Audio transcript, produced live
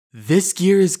This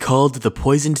gear is called the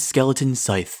Poisoned Skeleton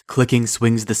Scythe. Clicking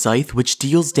swings the scythe, which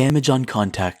deals damage on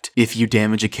contact. If you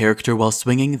damage a character while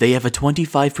swinging, they have a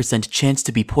 25% chance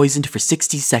to be poisoned for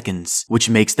 60 seconds, which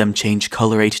makes them change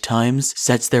color 8 times,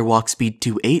 sets their walk speed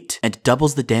to 8, and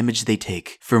doubles the damage they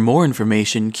take. For more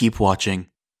information, keep watching.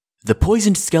 The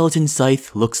Poisoned Skeleton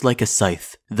Scythe looks like a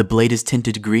scythe. The blade is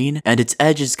tinted green, and its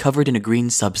edge is covered in a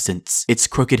green substance. Its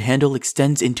crooked handle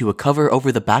extends into a cover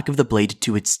over the back of the blade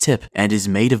to its tip, and is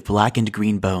made of black and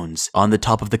green bones. On the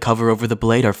top of the cover over the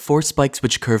blade are 4 spikes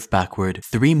which curve backward.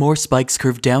 3 more spikes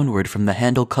curve downward from the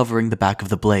handle covering the back of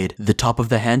the blade. The top of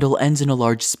the handle ends in a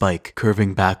large spike,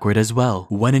 curving backward as well.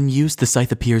 When in use, the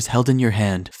scythe appears held in your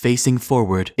hand, facing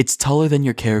forward. It's taller than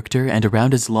your character, and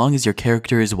around as long as your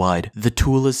character is wide. The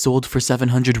tool is sold for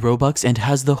 700 Robux and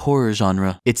has the horror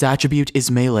genre. Its attribute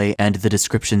is melee, and the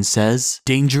description says,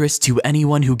 dangerous to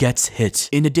anyone who gets hit.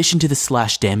 In addition to the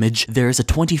slash damage, there is a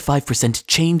 25%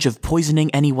 change of poisoning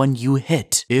anyone you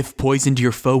hit. If poisoned,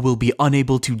 your foe will be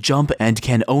unable to jump and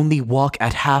can only walk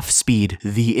at half speed.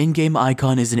 The in-game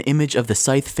icon is an image of the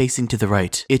scythe facing to the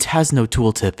right. It has no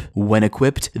tooltip. When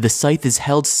equipped, the scythe is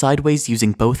held sideways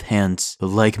using both hands.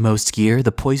 Like most gear,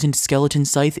 the Poisoned Skeleton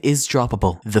Scythe is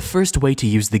droppable. The first way to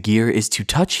use the gear is to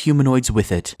touch humanoids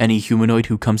with it. Any humanoid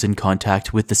who comes in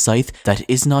contact with the scythe that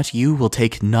is not you will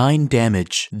take 9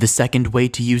 damage. The second way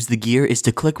to use the gear is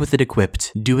to click with it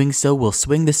equipped. Doing so will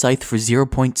swing the scythe for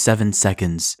 0.7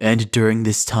 seconds. And during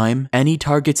this time, any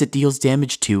targets it deals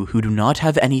damage to who do not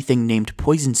have anything named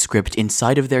poison script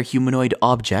inside of their humanoid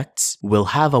objects will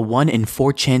have a 1 in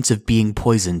 4 chance of being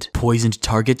poisoned. Poisoned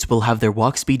targets will have their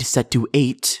walk speed set to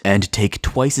 8 and take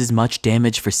twice as much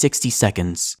damage for 60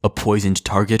 seconds. A poisoned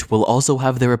target will also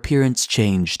have their appearance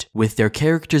changed, with their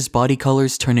character's body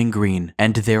colors turning green,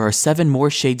 and there are 7 more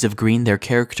shades of green their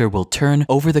character will turn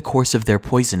over the course of their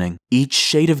poisoning. Each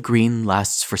shade of green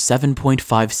lasts for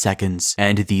 7.5 seconds,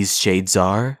 and these shades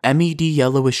are MED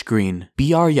yellowish green,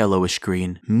 BR yellowish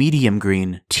green, medium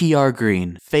green, TR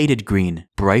green, faded green,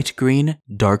 bright green,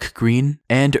 dark green,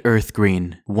 and earth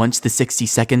green. Once the 60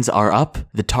 seconds are up,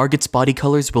 the target's body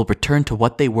colors will return to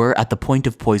what they were at the point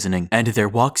of poisoning, and their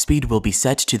walk speed will be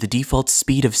set to the default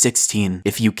speed of 16.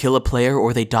 If you kill a player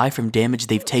or they die from damage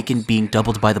they've taken being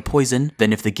doubled by the poison,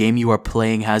 then if the game you are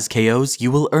playing has KOs,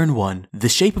 you will earn 1. The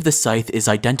shape of the scythe is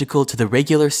identical to the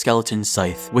regular skeleton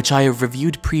scythe, which I have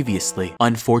reviewed previously.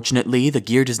 Unfortunately, the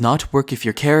gear does not work if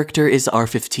your character is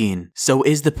R15. So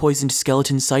is the Poisoned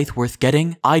Skeleton Scythe worth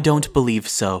getting? I don't believe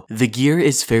so. The gear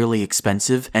is fairly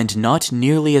expensive and not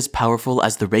nearly as powerful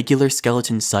as the regular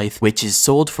skeleton scythe, which is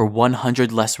sold for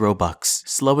 100 less Robux.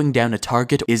 Slowing down a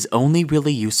target is only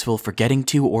really useful for getting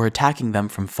to or attacking them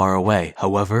from far away.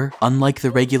 However, unlike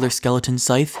the regular skeleton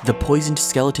scythe, the Poisoned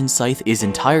Skeleton Scythe is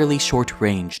entirely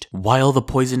short-ranged. While the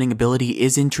poisoning ability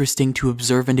is interesting to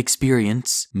observe and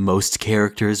experience, most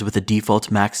characters with a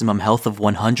default maximum health of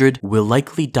 100 will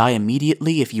likely die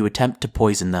immediately if you attempt to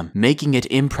poison them, making it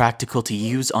impractical to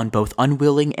use on both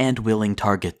unwilling and willing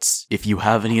targets. If you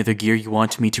have any other gear you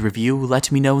want me to review,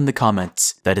 let me know in the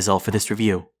comments. That is all for this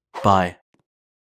review. Bye.